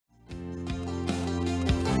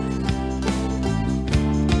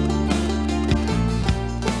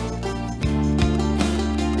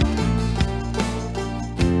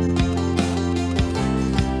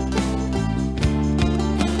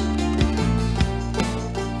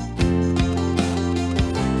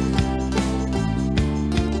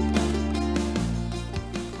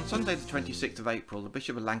26th of April, the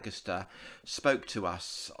Bishop of Lancaster spoke to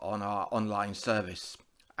us on our online service.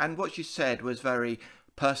 And what she said was very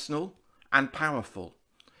personal and powerful,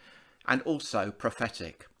 and also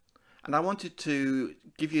prophetic. And I wanted to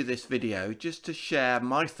give you this video just to share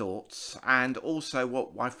my thoughts and also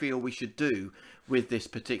what I feel we should do with this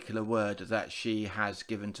particular word that she has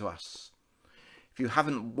given to us. If you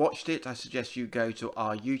haven't watched it, I suggest you go to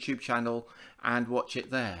our YouTube channel and watch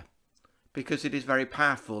it there, because it is very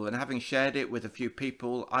powerful, and having shared it with a few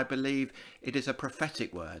people, I believe it is a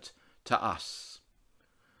prophetic word to us.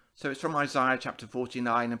 So it's from Isaiah chapter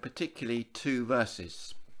 49, and particularly 2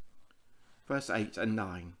 verses, verse 8 and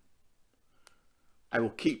 9. I will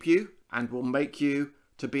keep you and will make you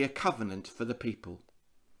to be a covenant for the people,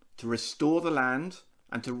 to restore the land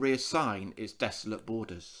and to reassign its desolate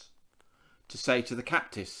borders, to say to the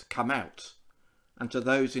captives, come out, and to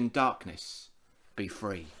those in darkness, be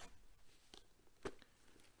free.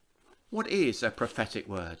 What is a prophetic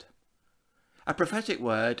word? A prophetic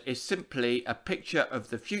word is simply a picture of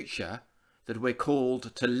the future that we're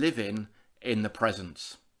called to live in the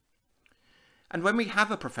present. And when we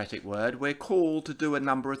have a prophetic word, we're called to do a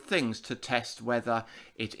number of things to test whether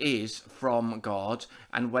it is from God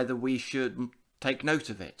and whether we should take note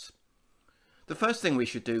of it. The first thing we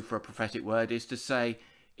should do for a prophetic word is to say,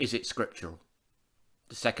 is it scriptural?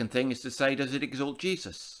 The second thing is to say, does it exalt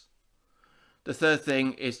Jesus? The third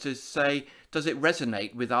thing is to say, does it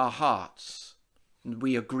resonate with our hearts?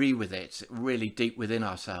 We agree with it really deep within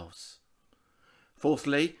ourselves.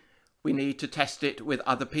 Fourthly, we need to test it with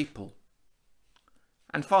other people.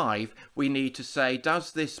 And 5, we need to say,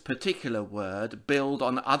 does this particular word build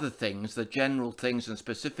on other things, the general things and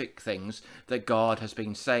specific things that God has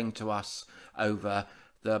been saying to us over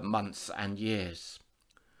the months and years?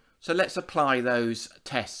 So let's apply those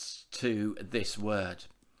tests to this word.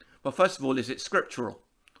 Well, first of all, is it scriptural?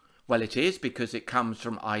 Well, it is, because it comes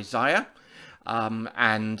from Isaiah.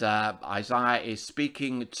 Isaiah is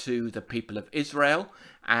speaking to the people of Israel,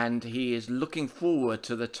 and he is looking forward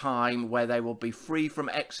to the time where they will be free from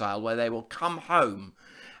exile, where they will come home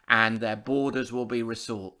and their borders will be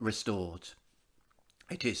restored.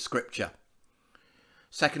 It is scripture.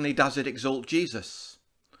 Secondly, does it exalt Jesus?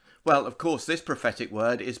 Well, of course, this prophetic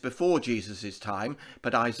word is before Jesus' time,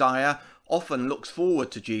 but Isaiah often looks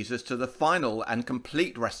forward to Jesus, to the final and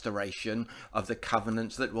complete restoration of the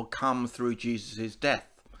covenants that will come through Jesus' death.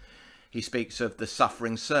 He speaks of the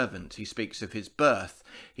suffering servant, he speaks of his birth,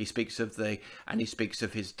 he speaks of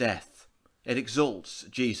his death. It exalts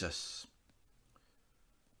Jesus.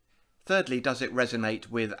 Thirdly, does it resonate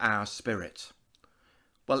with our spirit?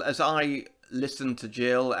 Well, as I listened to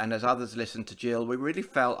Jill and as others listened to Jill,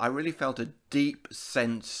 I really felt a deep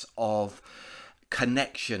sense of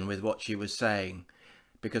connection with what she was saying,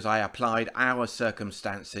 because I applied our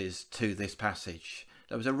circumstances to this passage.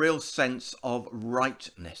 There was a real sense of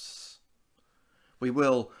rightness. We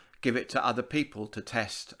will give it to other people to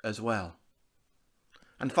test as well.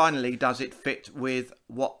 And finally, does it fit with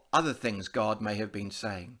what other things God may have been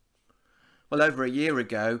saying? Well, over a year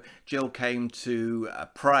ago, Jill came to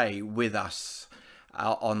pray with us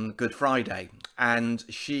on Good Friday, and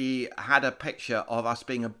she had a picture of us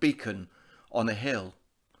being a beacon on a hill.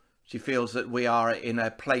 She feels that we are in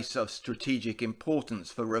a place of strategic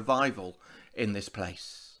importance for revival in this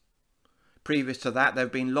place. Previous to that, there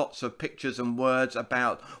have been lots of pictures and words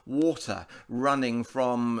about water running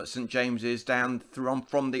from St. James's down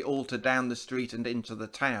from the altar down the street and into the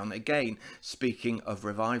town, again speaking of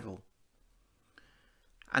revival.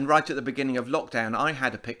 And right at the beginning of lockdown, I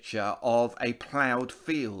had a picture of a ploughed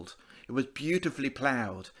field. It was beautifully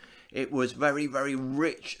ploughed. It was very, very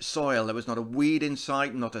rich soil. There was not a weed in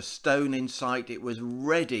sight, not a stone in sight. It was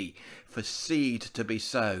ready for seed to be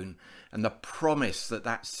sown. And the promise that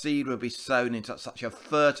that seed would be sown into such a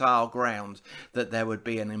fertile ground that there would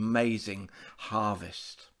be an amazing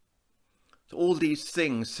harvest. So all these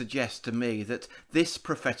things suggest to me that this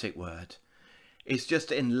prophetic word is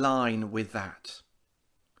just in line with that.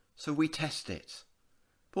 So we test it.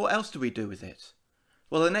 But what else do we do with it?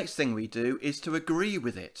 Well, the next thing we do is to agree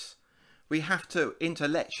with it. We have to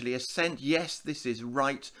intellectually assent, yes, this is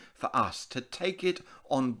right for us, to take it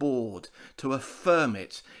on board, to affirm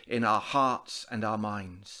it in our hearts and our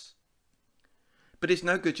minds. But it's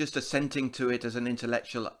no good just assenting to it as an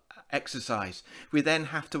intellectual exercise. We then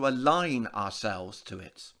have to align ourselves to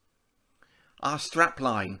it. Our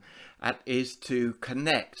strapline is to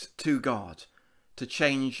connect to God, to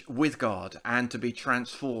change with God, and to be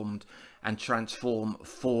transformed and transform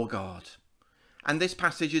for God. And this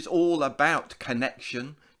passage is all about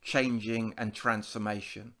connection, changing and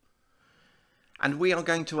transformation. And we are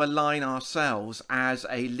going to align ourselves as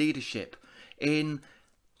a leadership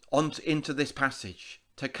into this passage,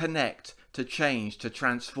 to connect, to change, to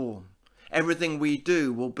transform. Everything we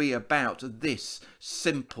do will be about this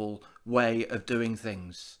simple way of doing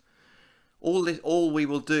things. All we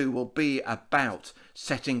will do will be about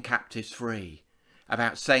setting captives free,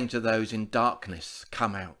 about saying to those in darkness,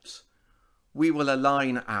 come out. We will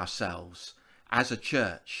align ourselves as a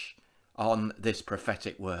church on this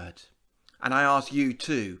prophetic word. And I ask you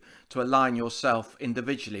too to align yourself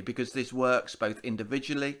individually, because this works both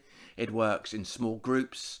individually, it works in small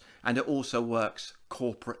groups, and it also works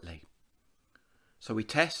corporately. So we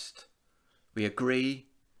test, we agree,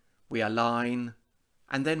 we align,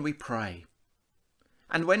 and then we pray.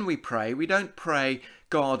 And when we pray, we don't pray,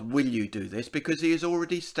 God, will you do this? Because he has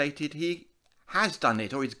already stated he has done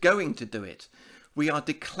it or is going to do it. We are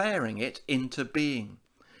declaring it into being.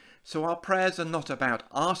 So our prayers are not about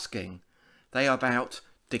asking, they are about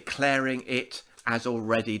declaring it as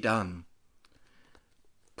already done.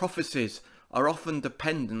 Prophecies are often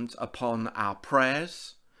dependent upon our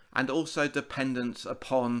prayers and also dependent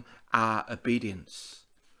upon our obedience.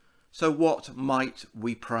 So what might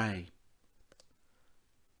we pray?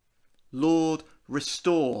 Lord,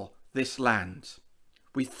 restore this land.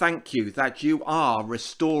 We thank you that you are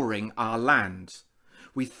restoring our land.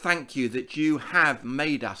 We thank you that you have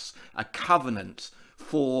made us a covenant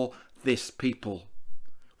for this people.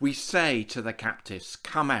 We say to the captives,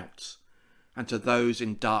 come out, and to those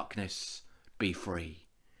in darkness, be free.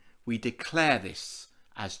 We declare this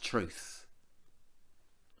as truth.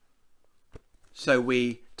 So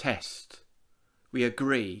we test, we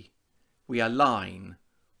agree, we align,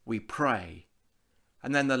 we pray,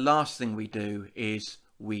 and then the last thing we do is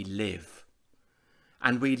we live.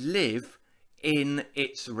 And we live in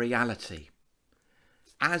its reality.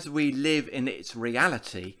 As we live in its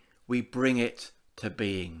reality, we bring it to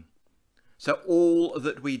being. So all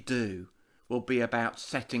that we do will be about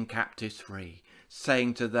setting captives free,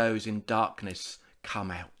 saying to those in darkness, come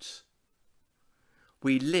out.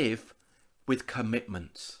 We live with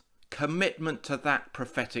commitment to that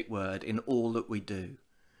prophetic word in all that we do.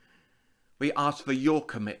 We ask for your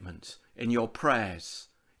commitment in your prayers,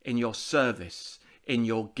 in your service, in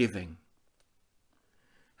your giving.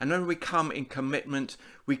 And when we come in commitment,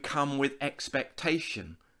 we come with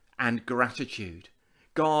expectation and gratitude.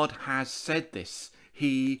 God has said this.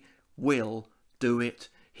 He will do it.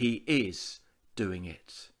 He is doing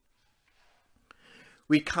it.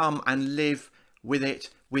 We come and live with it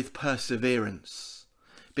with perseverance,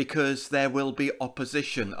 because there will be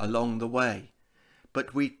opposition along the way.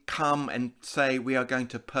 But we come and say we are going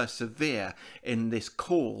to persevere in this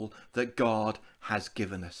call that God has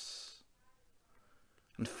given us.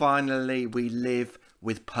 And finally, we live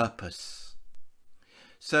with purpose.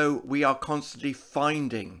 So we are constantly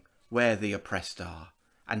finding where the oppressed are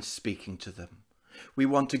and speaking to them. We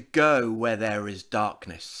want to go where there is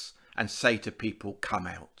darkness and say to people, come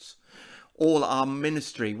out. All our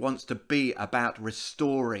ministry wants to be about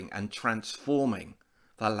restoring and transforming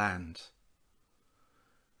the land.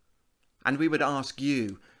 And we would ask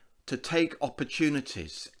you to take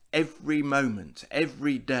opportunities every moment,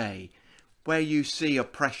 every day, where you see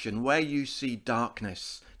oppression, where you see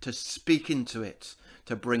darkness, to speak into it,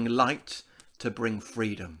 to bring light, to bring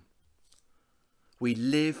freedom. We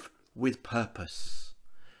live with purpose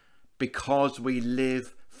because we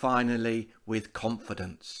live finally with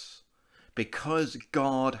confidence, because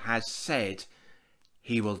God has said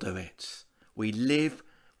he will do it. We live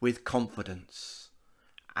with confidence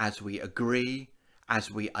as we agree, as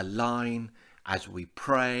we align, as we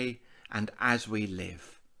pray, and as we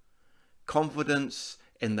live. Confidence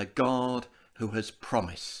in the God who has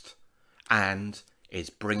promised and is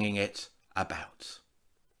bringing it about.